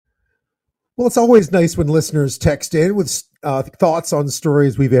Well, it's always nice when listeners text in with thoughts on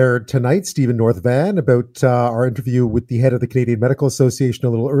stories we've aired tonight. Stephen Northvan, about our interview with the head of the Canadian Medical Association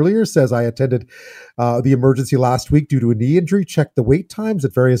a little earlier, says, I attended the emergency last week due to a knee injury, checked the wait times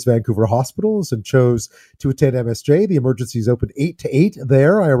at various Vancouver hospitals, and chose to attend MSJ. The emergency is open 8 to 8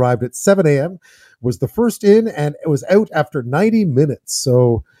 there. I arrived at 7 a.m., was the first in, and it was out after 90 minutes.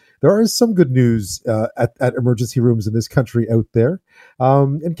 So there is some good news at emergency rooms in this country out there.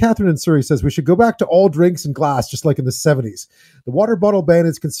 And Catherine in Surrey says, we should go back to all drinks in glass, just like in the 70s. The water bottle ban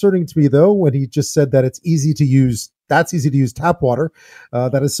is concerning to me, though, when he just said that it's easy to use. That's easy to use tap water.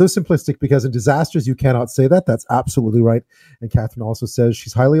 That is so simplistic because in disasters, you cannot say that. That's absolutely right. And Catherine also says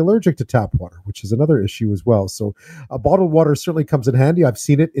she's highly allergic to tap water, which is another issue as well. So bottled water certainly comes in handy. I've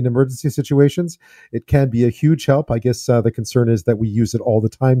seen it in emergency situations. It can be a huge help. I guess the concern is that we use it all the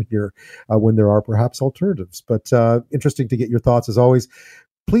time here when there are perhaps alternatives. But interesting to get your thoughts as always.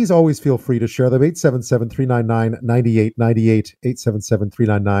 Please always feel free to share them.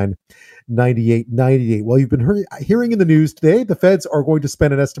 877-399-9898, 877-399-9898. Well, you've been hearing in the news today, the feds are going to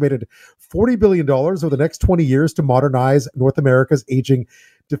spend an estimated $40 billion over the next 20 years to modernize North America's aging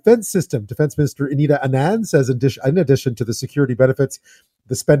defense system. Defense Minister Anita Anand says in addition to the security benefits,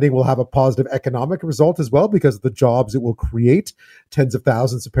 the spending will have a positive economic result as well because of the jobs it will create, tens of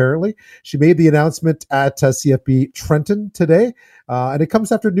thousands apparently. She made the announcement at CFB Trenton today, and it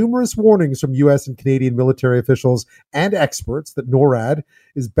comes after numerous warnings from U.S. and Canadian military officials and experts that NORAD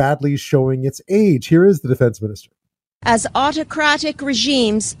is badly showing its age. Here is the Defense Minister. As autocratic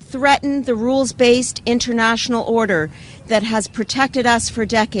regimes threaten the rules-based international order that has protected us for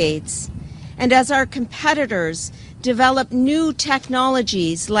decades, and as our competitors develop new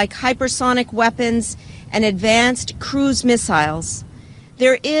technologies like hypersonic weapons and advanced cruise missiles,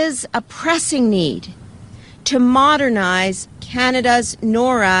 there is a pressing need to modernize Canada's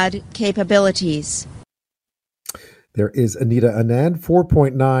NORAD capabilities. There is Anita Anand.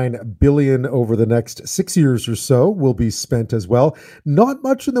 $4.9 billion over the next 6 years or so will be spent as well. Not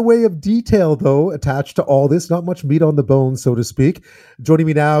much in the way of detail, though, attached to all this. Not much meat on the bone, so to speak. Joining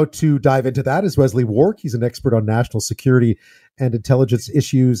me now to dive into that is Wesley Wark. He's an expert on national security and intelligence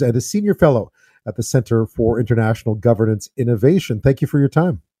issues and a senior fellow at the Center for International Governance Innovation. Thank you for your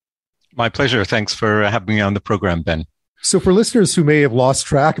time. My pleasure. Thanks for having me on the program, Ben. So for listeners who may have lost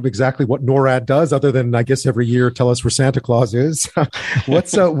track of exactly what NORAD does, other than, I guess, every year tell us where Santa Claus is,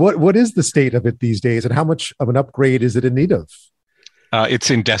 what is the state of it these days, and how much of an upgrade is it in need of?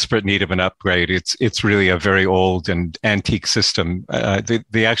 It's in desperate need of an upgrade. It's really a very old and antique system.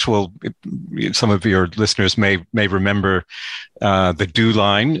 The actual, some of your listeners may remember the DEW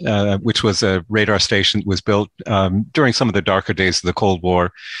line, which was a radar station that was built during some of the darker days of the Cold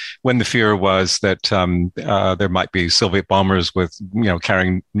War, when the fear was that there might be Soviet bombers with,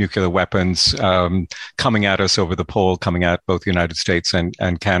 carrying nuclear weapons coming at us over the pole, coming at both the United States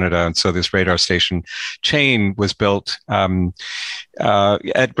and Canada. And so this radar station chain was built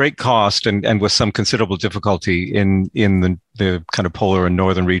at great cost and with some considerable difficulty in the kind of polar and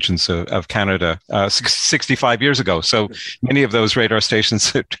northern regions of Canada 65 years ago. So many of those radar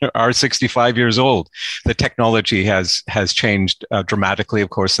stations are 65 years old. The technology has changed dramatically,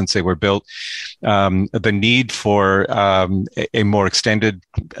 of course, since they were built. The need for a more extended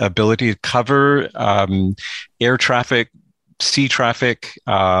ability to cover air traffic, sea traffic,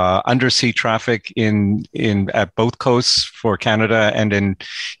 undersea traffic at both coasts for Canada and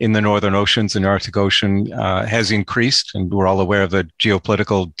in the northern oceans and the Arctic Ocean has increased, and we're all aware of the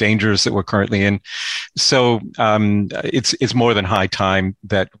geopolitical dangers that we're currently in. So it's more than high time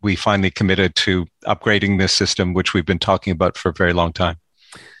that we finally committed to upgrading this system, which we've been talking about for a very long time.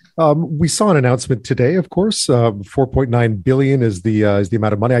 We saw an announcement today, of course. $4.9 billion is the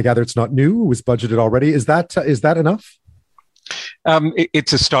amount of money. I gather it's not new; it was budgeted already. Is that enough?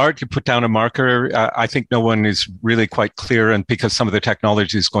 It's a start. You put down a marker. I think no one is really quite clear, and because some of the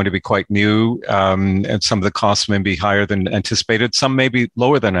technology is going to be quite new, and some of the costs may be higher than anticipated, some may be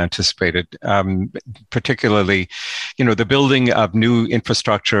lower than anticipated. Particularly, the building of new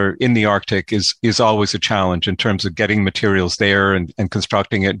infrastructure in the Arctic is always a challenge in terms of getting materials there and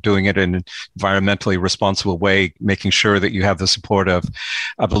constructing it, doing it in an environmentally responsible way, making sure that you have the support of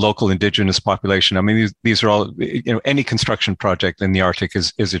the local indigenous population. I mean, these are all, any construction project project in the Arctic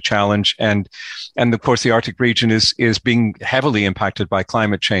is a challenge. And of course, the Arctic region is being heavily impacted by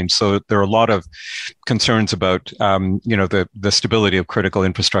climate change. So there are a lot of concerns about, the stability of critical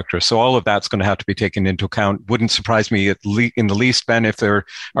infrastructure. So all of that's going to have to be taken into account. Wouldn't surprise me in the least, Ben, if there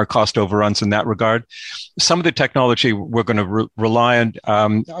are cost overruns in that regard. Some of the technology we're going to rely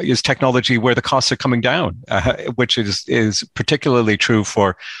on is technology where the costs are coming down, which is particularly true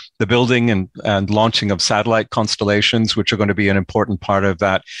for the building and launching of satellite constellations, which are going to be an important part of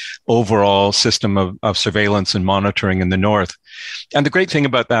that overall system of surveillance and monitoring in the north. And the great thing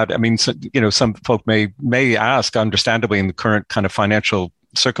about that, I mean, some folk may ask, understandably, in the current kind of financial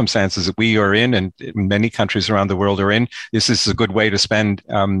circumstances that we are in and many countries around the world are in, this is a good way to spend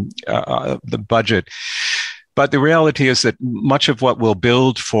the budget. But the reality is that much of what we'll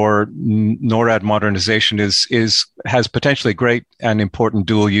build for NORAD modernization has potentially great and important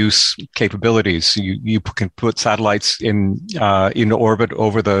dual use capabilities. You can put satellites in orbit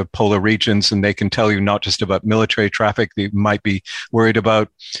over the polar regions, and they can tell you not just about military traffic that you might be worried about.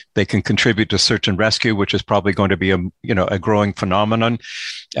 They can contribute to search and rescue, which is probably going to be a growing phenomenon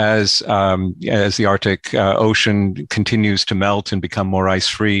as the Arctic Ocean continues to melt and become more ice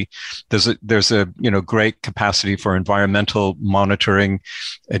free. There's a great capacity for environmental monitoring,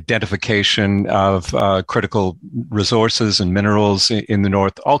 identification of critical resources and minerals in the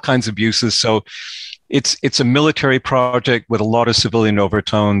north, all kinds of uses. So it's a military project with a lot of civilian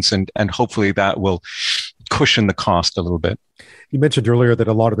overtones, and hopefully that will cushion the cost a little bit. You mentioned earlier that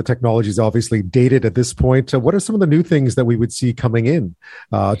a lot of the technology is obviously dated at this point. What are some of the new things that we would see coming in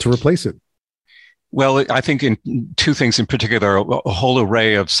to replace it? Well, I think in two things in particular, a whole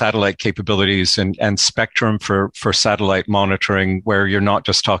array of satellite capabilities and spectrum for satellite monitoring, where you're not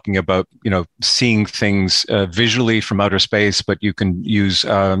just talking about, seeing things visually from outer space, but you can use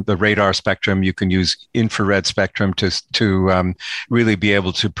the radar spectrum, you can use infrared spectrum to really be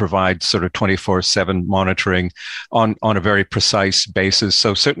able to provide sort of 24/7 monitoring on a very precise basis.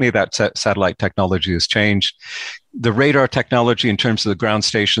 So certainly that satellite technology has changed. The radar technology in terms of the ground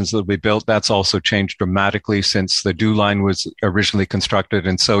stations that we built, that's also changed dramatically since the DEW line was originally constructed.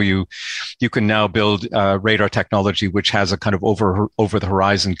 And so you can now build radar technology which has a kind of over the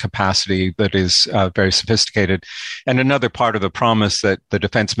horizon capacity that is very sophisticated. And another part of the promise that the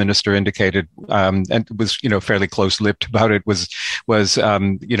defense minister indicated, and was fairly close-lipped about it, was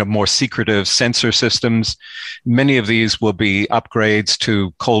more secretive sensor systems. Many of these will be upgrades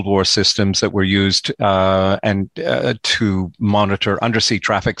to Cold War systems that were used to monitor undersea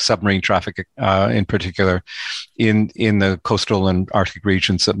traffic, submarine traffic in particular, in the coastal and Arctic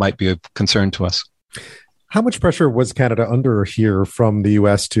regions that might be of concern to us. How much pressure was Canada under here from the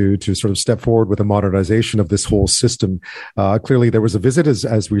U.S. to sort of step forward with a modernization of this whole system? Clearly, there was a visit,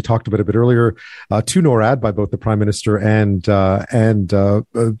 as we talked about a bit earlier, to NORAD by both the Prime Minister and Anita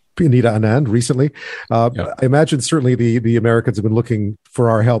Anand recently. I imagine certainly the Americans have been looking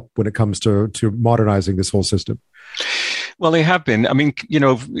for our help when it comes to modernizing this whole system. Well, they have been. I mean,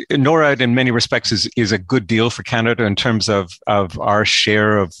 NORAD in many respects is a good deal for Canada in terms of our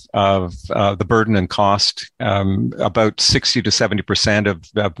share of the burden and cost. About 60 to 70% of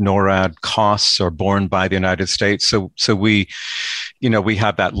NORAD costs are borne by the United States. So we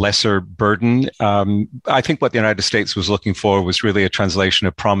have that lesser burden. I think what the United States was looking for was really a translation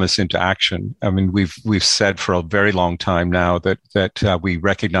of promise into action. I mean, we've said for a very long time now that we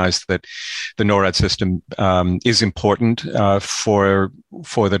recognize that the NORAD system is important for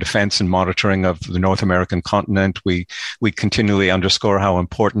the defense and monitoring of the North American continent. We continually underscore how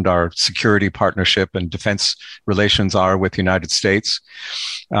important our security partnership and defense relations are with the United States,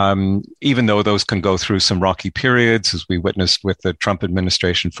 even though those can go through some rocky periods, as we witnessed with the Trump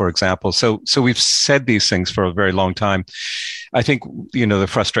administration, for example. So we've said these things for a very long time. I think, the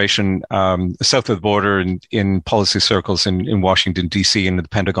frustration south of the border in policy circles in Washington, D.C. and the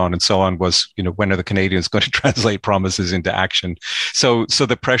Pentagon and so on was, when are the Canadians going to translate promises into action? So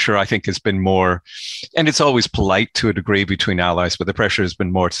the pressure, I think, has been more, and it's always polite to a degree between allies, but the pressure has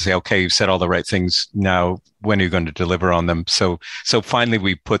been more to say, okay, you've said all the right things. Now, when are you going to deliver on them? So finally,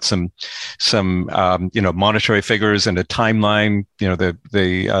 we put some monetary figures and a timeline.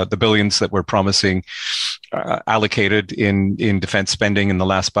 The billions that we're promising allocated in defense spending in the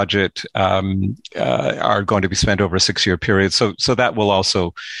last budget are going to be spent over a 6-year period. So that will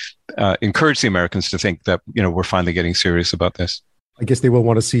also encourage the Americans to think that we're finally getting serious about this. I guess they will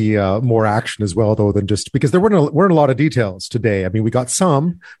want to see more action as well, though, than just because there weren't a lot of details today. I mean, we got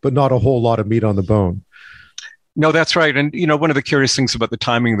some, but not a whole lot of meat on the bone. No, that's right. And, one of the curious things about the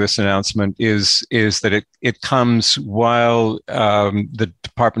timing of this announcement is that it comes while the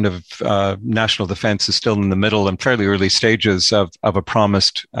Department of National Defense is still in the middle and fairly early stages of a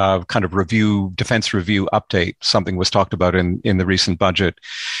promised kind of defense review update. Something was talked about in the recent budget.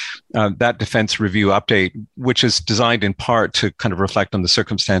 That defense review update, which is designed in part to kind of reflect on the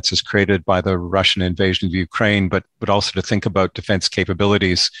circumstances created by the Russian invasion of Ukraine, but also to think about defense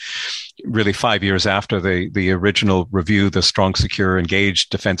capabilities really 5 years after the original review, the Strong, Secure, Engaged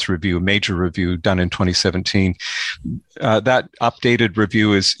Defense Review, major review done in 2017. That updated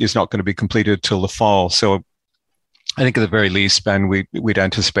review is not going to be completed till the fall. So I think at the very least, Ben, we'd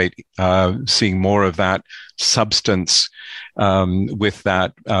anticipate seeing more of that substance with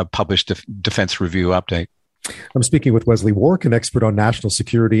that published defense review update. I'm speaking with Wesley Wark, an expert on national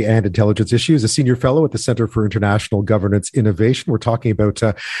security and intelligence issues, a senior fellow at the Centre for International Governance Innovation. We're talking about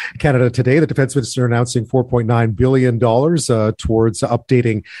Canada today. The Defence Minister announcing $4.9 billion towards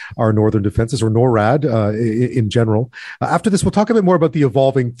updating our northern defences, or NORAD in general. After this, we'll talk a bit more about the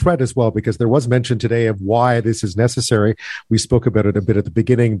evolving threat as well, because there was mention today of why this is necessary. We spoke about it a bit at the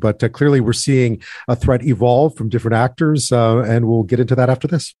beginning, but clearly we're seeing a threat evolve from different actors, and we'll get into that after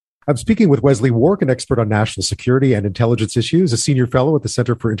this. I'm speaking with Wesley Wark, an expert on national security and intelligence issues, a senior fellow at the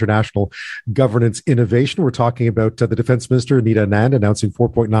Centre for International Governance Innovation. We're talking about the Defense Minister, Anita Anand, announcing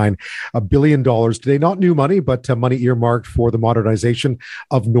 $4.9 billion today. Not new money, but money earmarked for the modernization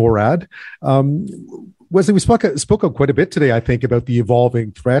of NORAD. Wesley, we spoke quite a bit today, I think, about the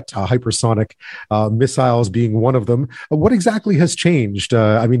evolving threat, hypersonic missiles being one of them. What exactly has changed?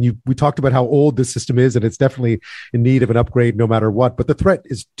 We talked about how old this system is, and it's definitely in need of an upgrade no matter what, but the threat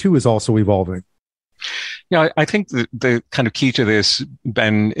is also evolving. Yeah, I think the kind of key to this,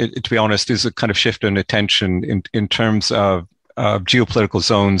 Ben, to be honest, is a kind of shift in attention in terms of geopolitical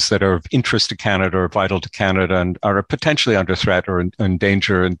zones that are of interest to Canada or vital to Canada and are potentially under threat or in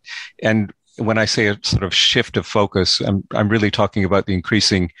danger. And when I say a sort of shift of focus, I'm really talking about the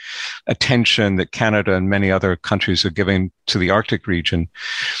increasing attention that Canada and many other countries are giving to the Arctic region.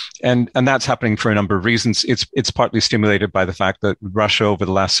 And that's happening for a number of reasons. It's partly stimulated by the fact that Russia over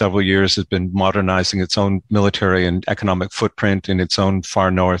the last several years has been modernizing its own military and economic footprint in its own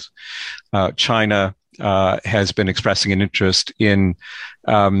far north. China has been expressing an interest in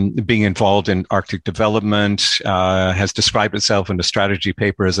being involved in Arctic development, has described itself in a strategy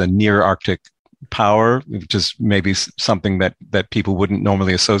paper as a near Arctic power, which is maybe something that people wouldn't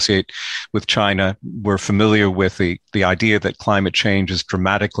normally associate with China. We're familiar with the idea that climate change is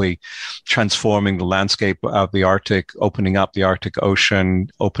dramatically transforming the landscape of the Arctic, opening up the Arctic Ocean,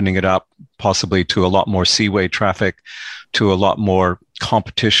 opening it up possibly to a lot more seaway traffic, to a lot more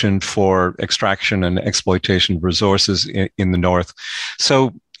competition for extraction and exploitation of resources in the north.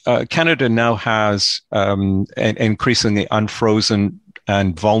 So Canada now has an increasingly unfrozen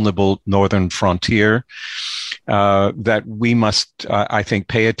and vulnerable northern frontier that we must, I think,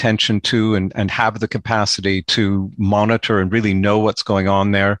 pay attention to and have the capacity to monitor and really know what's going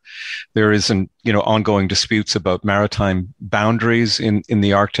on there. There is ongoing disputes about maritime boundaries in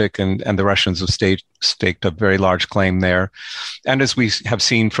the Arctic, and the Russians have staked a very large claim there. And as we have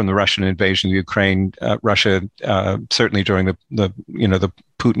seen from the Russian invasion of Ukraine, Russia, certainly during the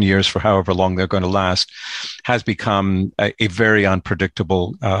Putin years, for however long they're going to last, has become a very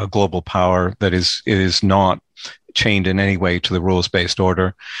unpredictable global power that is not chained in any way to the rules-based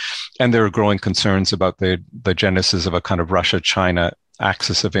order. And there are growing concerns about the genesis of a kind of Russia-China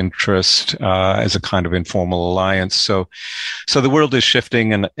axis of interest as a kind of informal alliance. So the world is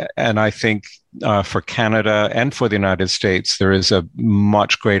shifting, and I think for Canada and for the United States, there is a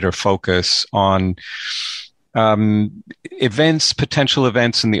much greater focus on potential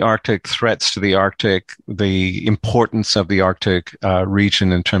events in the Arctic, threats to the Arctic, the importance of the Arctic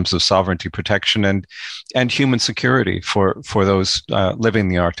region in terms of sovereignty protection and human security for those living in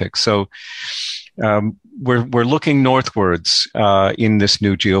the Arctic. So we're looking northwards in this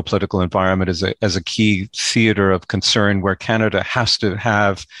new geopolitical environment as a key theater of concern, where Canada has to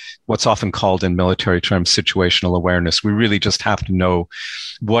have what's often called in military terms situational awareness. We really just have to know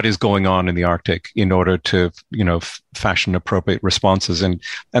what is going on in the Arctic in order to fashion appropriate responses. And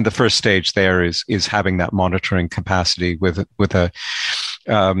the first stage there is having that monitoring capacity with a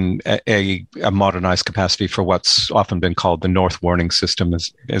modernized capacity for what's often been called the North Warning System,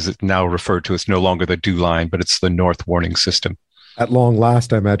 as it's now referred to. It's no longer the DEW line, but it's the North Warning System. At long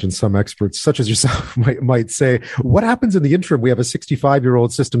last, I imagine some experts, such as yourself, might say, what happens in the interim? We have a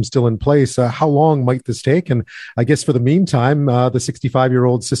 65-year-old system still in place. How long might this take? And I guess for the meantime, the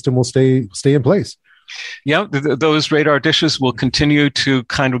 65-year-old system will stay in place. Yeah, those radar dishes will continue to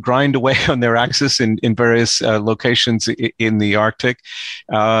kind of grind away on their axis in various locations in the Arctic.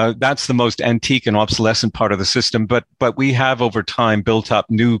 That's the most antique and obsolescent part of the system, but we have over time built up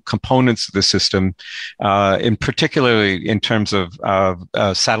new components of the system, in particularly in terms of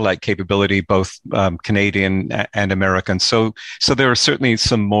satellite capability, both Canadian and American. So there are certainly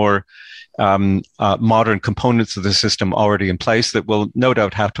some more modern components of the system already in place that we'll no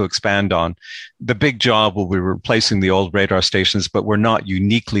doubt have to expand on. The big job will be replacing the old radar stations, but we're not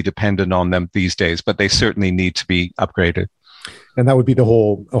uniquely dependent on them these days, but they certainly need to be upgraded. And that would be a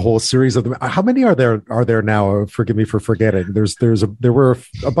whole series of them. How many are there now? Forgive me for forgetting. There were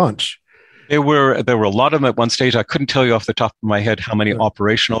a bunch. There were a lot of them at one stage. I couldn't tell you off the top of my head how many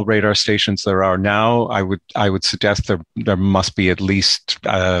operational radar stations there are now. I would suggest there must be at least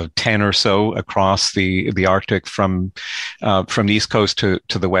 10 or so across the Arctic from the East Coast to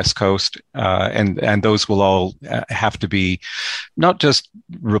the West Coast, and those will all have to be not just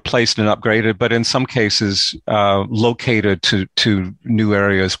replaced and upgraded, but in some cases located to new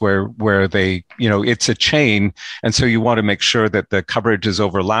areas where they, it's a chain, and so you want to make sure that the coverage is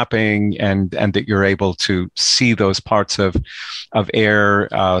overlapping and that you're able to see those parts of air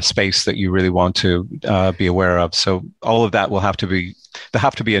space that you really want to be aware of. So all of that there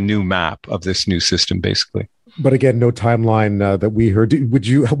have to be a new map of this new system, basically. But again, no timeline that we heard.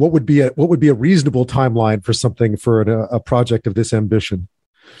 What would be a reasonable timeline for a project of this ambition?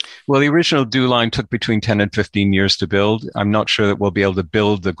 Well, the original DO line took between 10 and 15 years to build. I'm not sure that we'll be able to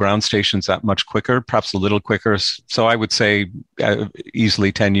build the ground stations that much quicker, perhaps a little quicker. So I would say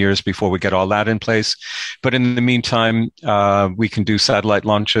easily 10 years before we get all that in place. But in the meantime, we can do satellite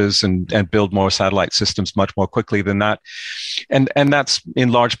launches and build more satellite systems much more quickly than that. And that's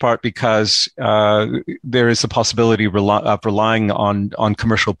in large part because there is a possibility of relying on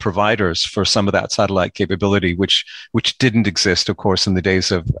commercial providers for some of that satellite capability, which didn't exist, of course, in the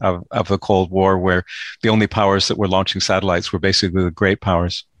days of the Cold War, where the only powers that were launching satellites were basically the great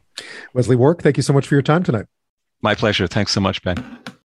powers. Wesley Wark, thank you so much for your time tonight. My pleasure. Thanks so much, Ben.